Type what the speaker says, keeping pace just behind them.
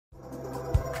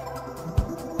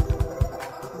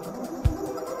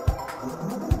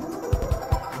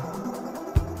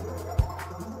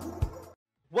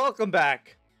Welcome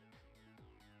back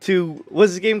to,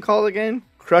 what's this game called again?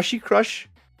 Crusherson?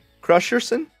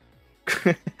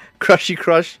 Crushy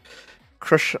Crush,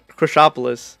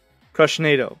 Crushopolis,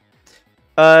 Crushnado.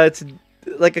 It's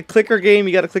like a clicker game.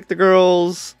 You gotta click the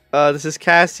girls. This is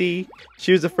Cassie.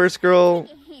 She was the first girl.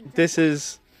 This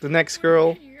is the next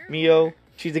girl, Mio.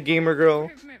 She's a gamer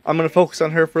girl. I'm gonna focus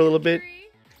on her for a little bit.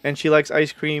 And she likes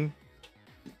ice cream.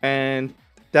 And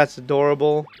that's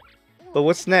adorable. But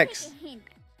what's next?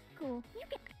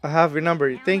 I have your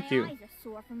number. Thank you.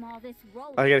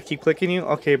 I gotta keep clicking you?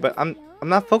 Okay, but I'm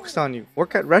not focused on you.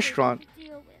 Work at restaurant.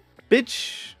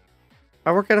 Bitch.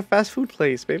 I work at a fast food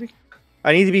place, baby.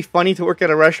 I need to be funny to work at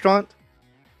a restaurant.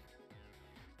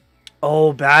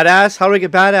 Oh, badass? How do I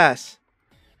get badass?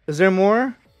 Is there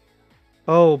more?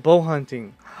 Oh, bow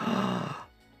hunting. I'm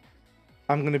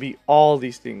gonna be all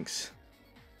these things.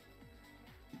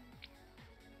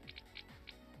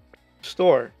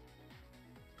 Store.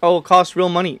 Oh, it costs real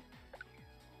money.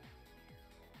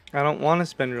 I don't want to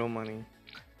spend real money.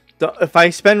 If I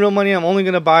spend real money, I'm only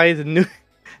gonna buy the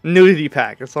nudity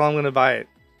pack. That's all I'm gonna buy it.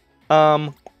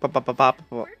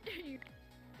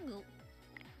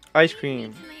 Ice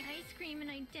cream.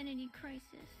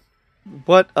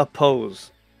 What a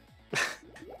pose.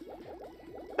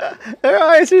 Their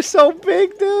eyes are so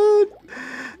big, dude.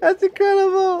 That's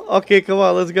incredible. Okay, come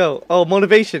on, let's go. Oh,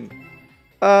 motivation.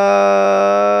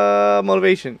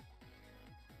 Motivation.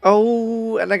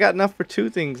 Oh, and I got enough for 2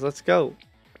 things. Let's go.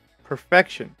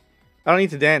 Perfection. I don't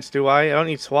need to dance, do I? I don't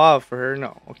need suave for her.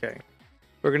 No. Okay.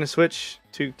 We're gonna switch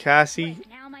to Cassie.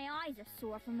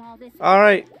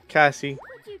 Alright, Cassie.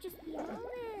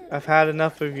 I've had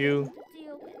enough of you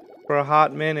for a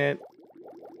hot minute.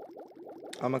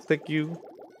 I'm gonna click you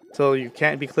till you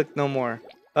can't be clicked no more.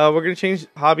 We're gonna change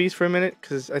hobbies for a minute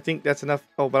because I think that's enough.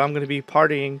 Oh, but I'm gonna be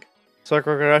partying. So I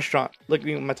can work at a restaurant. Look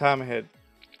at my time ahead.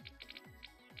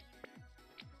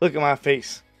 Look at my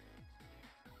face.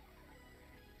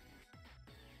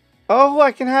 Oh,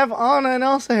 I can have Anna and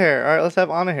Elsa hair. Alright, let's have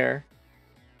Anna hair.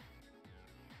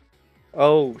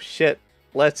 Oh, shit.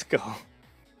 Let's go.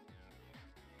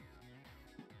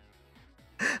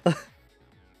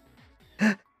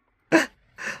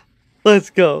 Let's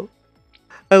go.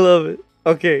 I love it.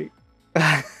 Okay.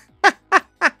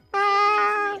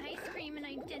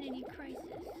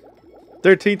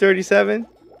 1337.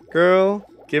 Girl,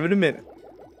 give it a minute.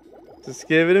 Just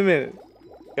give it a minute.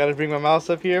 Gotta bring my mouse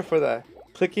up here for the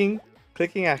clicking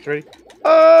action. Ready?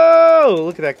 Oh,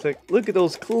 look at that click. Look at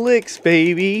those clicks,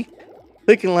 baby.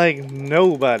 Clicking like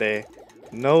nobody.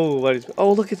 Nobody's.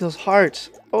 Oh, look at those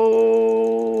hearts.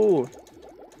 Oh.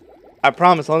 I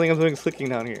promise, the only thing I'm doing is clicking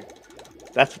down here.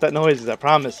 That's what that noise is, I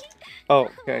promise. Oh,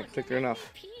 okay, click her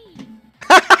enough.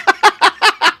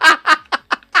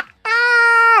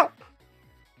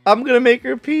 I'm gonna make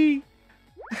her pee.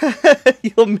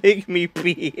 You'll make me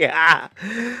pee. Yeah.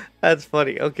 That's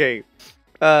funny. Okay.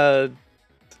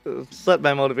 Let's let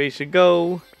my motivation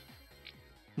go.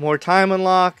 More time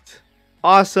unlocked.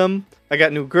 Awesome. I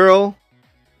got new girl.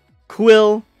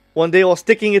 Quill. One day while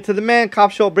sticking it to the man. Cop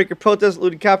show, break your protest,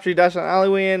 looting, capture, dash on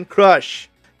alleyway and crush.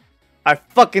 I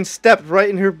fucking stepped right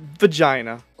in her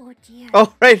vagina.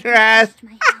 Oh, right in her ass.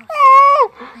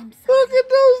 Look at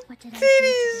those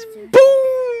titties. Boom.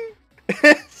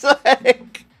 It's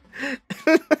like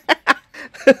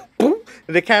boom.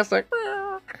 And the cat's like,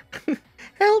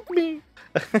 help me.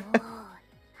 Oh,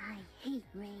 I hate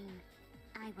rain.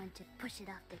 I want to push it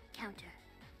off the counter.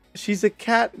 She's a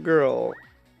cat girl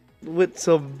with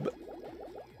some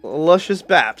luscious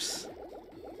baps.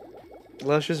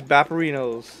 Luscious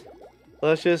baperinos.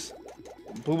 Luscious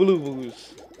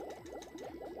boobaloo-boos.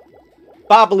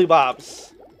 Bobbly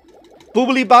bobs.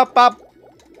 Boobly bop bop.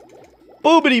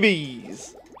 Boobity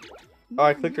bees. Oh,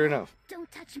 I clicked her enough.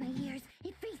 Don't touch my ears.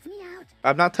 It freaks me out.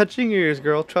 I'm not touching your ears,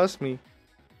 girl. Trust me.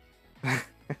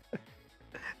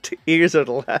 The ears are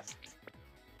the last.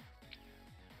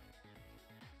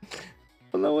 I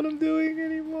don't know what I'm doing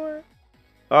anymore.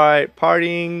 Alright,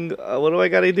 partying. What do I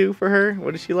gotta do for her?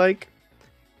 What does she like?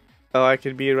 Oh, I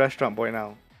could be a restaurant boy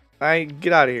now.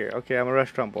 Get out of here. Okay, I'm a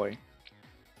restaurant boy.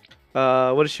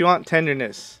 What does she want?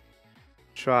 Tenderness.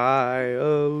 Try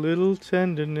a little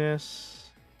tenderness.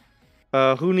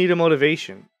 Who need a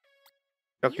motivation?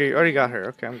 Okay, already got her.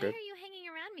 Okay, I'm good. Why are you hanging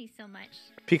around me so much?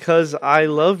 Because I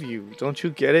love you. Don't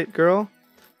you get it, girl?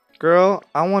 Girl,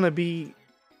 I wanna be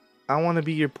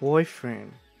your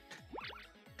boyfriend.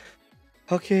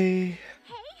 Okay. Hey,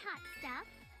 hot stuff.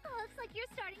 Looks like you're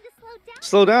starting to slow down.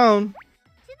 Slow down.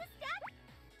 To the step.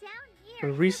 Down here.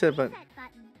 The reset button.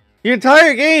 button. Your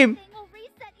entire game. Thing will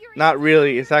reset your Not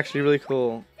really. It's actually really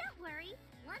cool. Don't worry.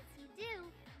 Once you do,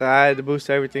 I had to boost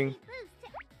everything. Boost.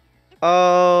 It's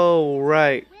Oh,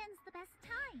 right. wins the best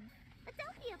time. But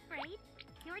don't be afraid.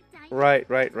 Your diamond Right.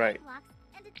 blocks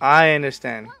and it I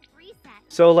understand. won't reset.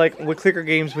 So, like, with clicker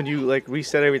games, when you, like,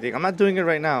 reset everything. I'm not doing it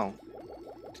right now.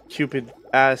 Cupid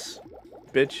ass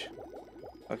bitch.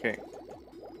 Okay.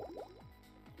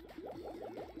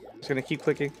 Just gonna keep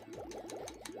clicking.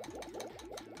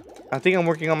 I think I'm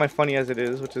working on my funny as it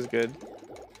is, which is good.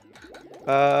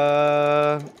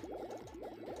 I'm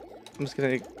just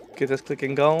gonna get this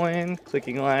clicking going.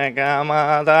 Clicking like a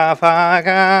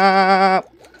motherfucker.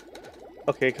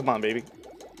 Okay, come on, baby.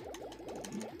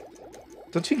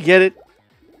 Don't you get it?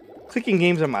 Clicking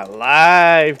games are my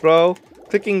life, bro.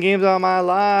 Clicking games are my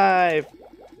life.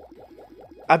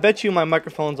 I bet you my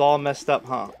microphone's all messed up,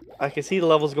 huh? I can see the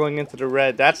levels going into the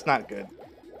red. That's not good.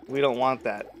 We don't want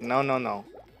that. No.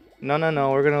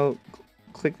 We're gonna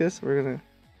click this. We're gonna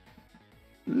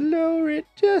lower it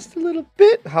just a little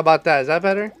bit. How about that? Is that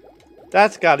better?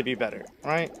 That's got to be better,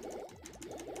 right?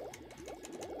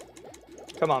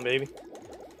 Come on, baby.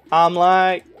 I'm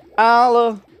like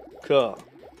Alaka.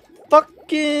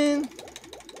 Fucking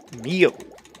Mio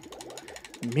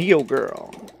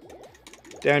girl.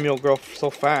 Damn, your girl so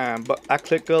fine, but I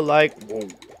click her like whoa.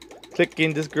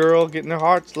 Clicking this girl, getting her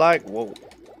hearts like whoa.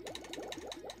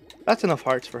 That's enough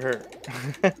hearts for her.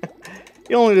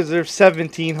 You only deserve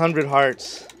 1,700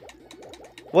 hearts.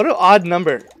 What an odd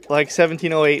number. Like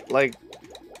 1708. Like,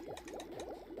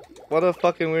 what a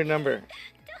fucking weird number.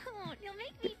 Don't. You'll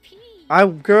make me pee.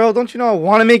 Girl, don't you know I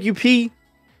want to make you pee?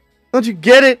 Don't you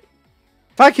get it?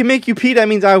 If I can make you pee, that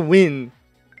means I win.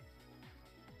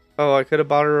 Oh, I could have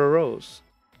bought her a rose.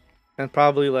 And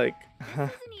probably like... This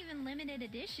isn't even limited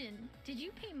edition. Did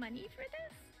you pay money for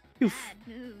this? You Bad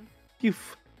move.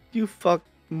 you fuck...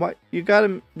 What? You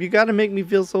gotta make me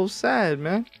feel so sad,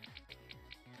 man.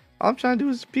 All I'm trying to do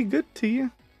is be good to you.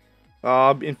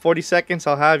 In 40 seconds,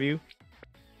 I'll have you.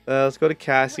 Let's go to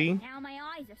Cassie. Now my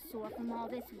eyes are sore from all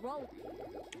this rolling.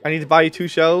 I need to buy you 2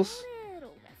 shells. Little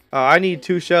less I need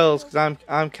 2 shells because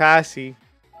I'm Cassie.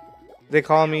 They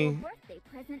call me. birthday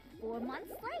present 4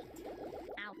 months late.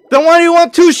 Ow. Then why do you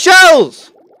want 2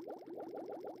 shells?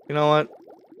 You know what?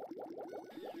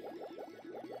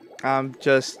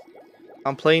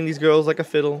 I'm playing these girls like a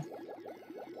fiddle.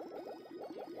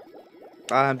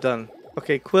 I'm done.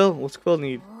 Okay, Quill. What's Quill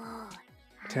need? Oh, I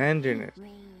Tenderness. hate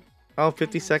rain. Oh, I 50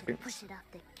 want to seconds. Push it off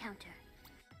the counter.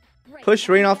 Push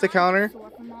rain off the counter?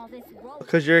 Sore from all this rolling.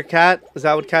 Because you're a cat? Is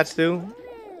that what cats do? Little less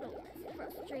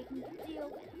frustrating to deal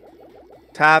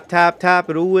with. Tap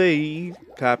it away.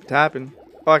 Tapping.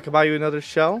 Oh, I can buy you another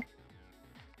shell?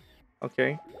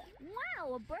 Okay.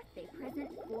 Wow, a birthday present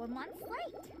 4 months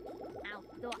late. Ow,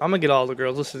 I'm gonna get all the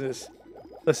girls. Listen to this.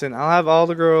 Listen, I'll have all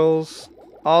the girls.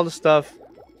 All the stuff.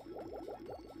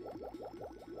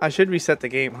 I should reset the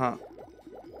game, huh?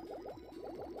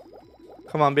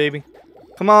 Come on, baby.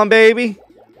 Come on, baby.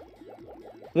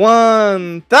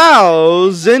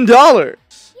 $1,000.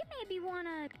 You maybe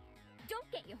wanna...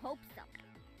 Don't get your hopes up.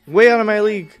 Way out of my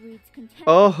league. Breeds contempt.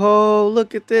 Oh,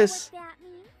 look at Know this. what that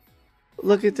means?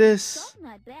 Look at this. Something,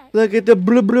 I bet. Look at the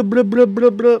blah blah blah blah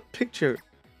blah blah picture.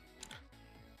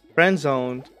 Friend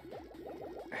zoned.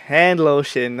 Hand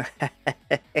lotion.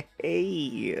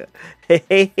 Hey.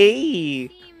 Hey.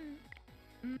 Seem...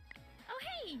 Oh,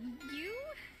 hey, you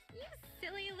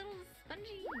silly little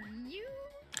spongy, you.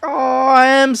 Oh, I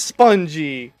am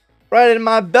spongy. Right in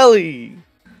my belly.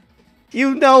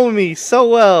 You know me so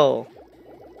well.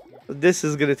 This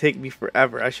is gonna take me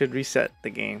forever. I should reset the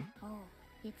game. Oh,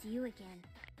 it's you again.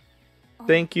 Oh,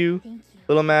 Thank you. Thank you.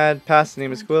 Little Mad, past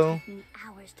name is It's going Quill. to take me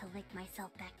hours to lick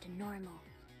myself back to normal.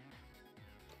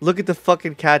 Look at the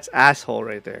fucking cat's asshole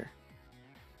right there.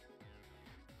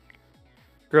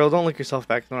 Girl, don't lick yourself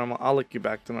back to normal. I'll lick you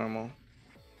back to normal.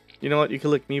 You know what? You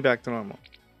can lick me back to normal.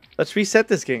 Let's reset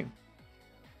this game.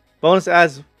 Bonus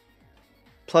adds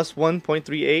plus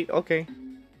 1.38. Okay.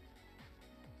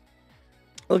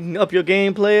 Looking up your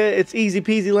game, player. It's easy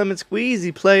peasy lemon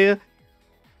squeezy, player.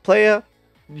 Player.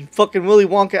 You fucking Willy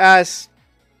Wonka ass.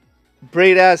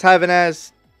 Braid ass, having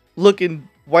ass. Looking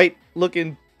white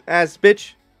looking ass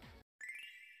bitch.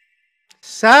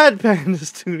 Sad Panda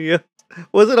Studio.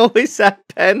 Was it always Sad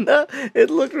Panda? It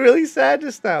looked really sad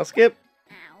just now. Skip.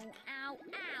 Ow, ow,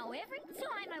 ow. Every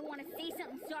time I want to say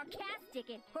something sarcastic,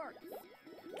 it hurts.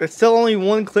 It's still only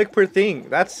 1 click per thing.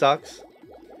 That sucks.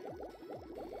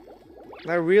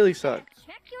 That really sucks.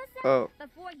 Check yourself Oh,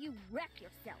 before you wreck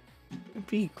yourself.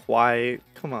 be quiet.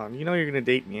 Come on. You know you're gonna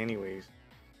date me anyways.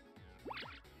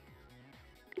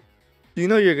 You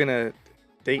know you're gonna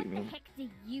date What me. the heck do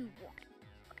you want?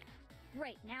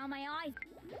 Great, now my eyes.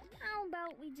 How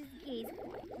about we just gaze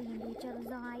quietly into each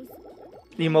other's eyes?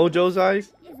 Emojo's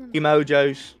eyes? Isn't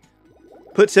Emojos.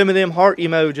 Put some of them heart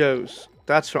emojos.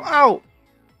 That's from... Ow!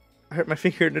 I hurt my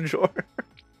finger in the drawer.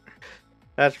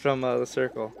 That's from the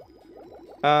circle.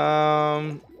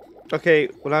 Okay,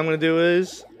 what I'm gonna do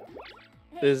is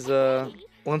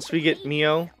once we get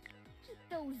Mio,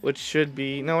 which should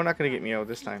be... No, we're not gonna get Mio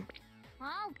this time.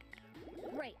 Oh,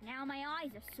 great, now my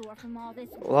eyes are sore from all this.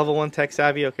 Level 1 tech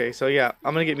savvy. Okay, so yeah,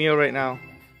 I'm gonna get Mio right now,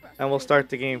 and we'll start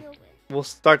the game. We'll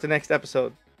start the next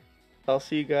episode. I'll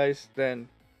see you guys then.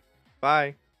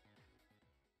 Bye.